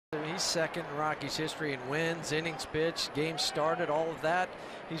He's second in Rockies history in wins, innings pitched, games started, all of that.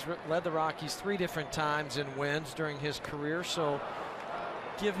 He's led the Rockies 3 different times in wins during his career. So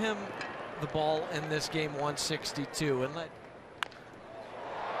give him the ball in this game, 162, and let.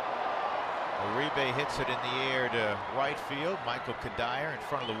 Uribe hits it in the air to right field. Michael Kadire in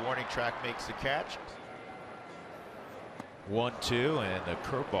front of the warning track makes the catch. 1-2, and the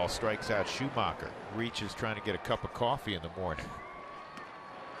curveball strikes out Schumacher. Reaches trying to get a cup of coffee in the morning.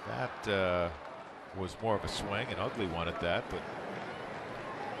 That was more of a swing, an ugly one at that, but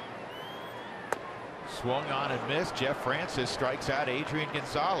swung on and missed. Jeff Francis strikes out Adrian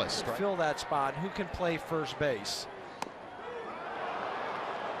Gonzalez. Fill that spot. Who can play first base?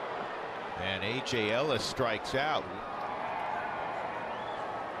 And A.J. Ellis strikes out.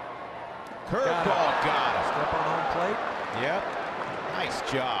 Curveball got him. Step on home plate. Yep.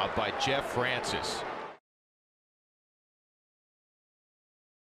 Nice job by Jeff Francis.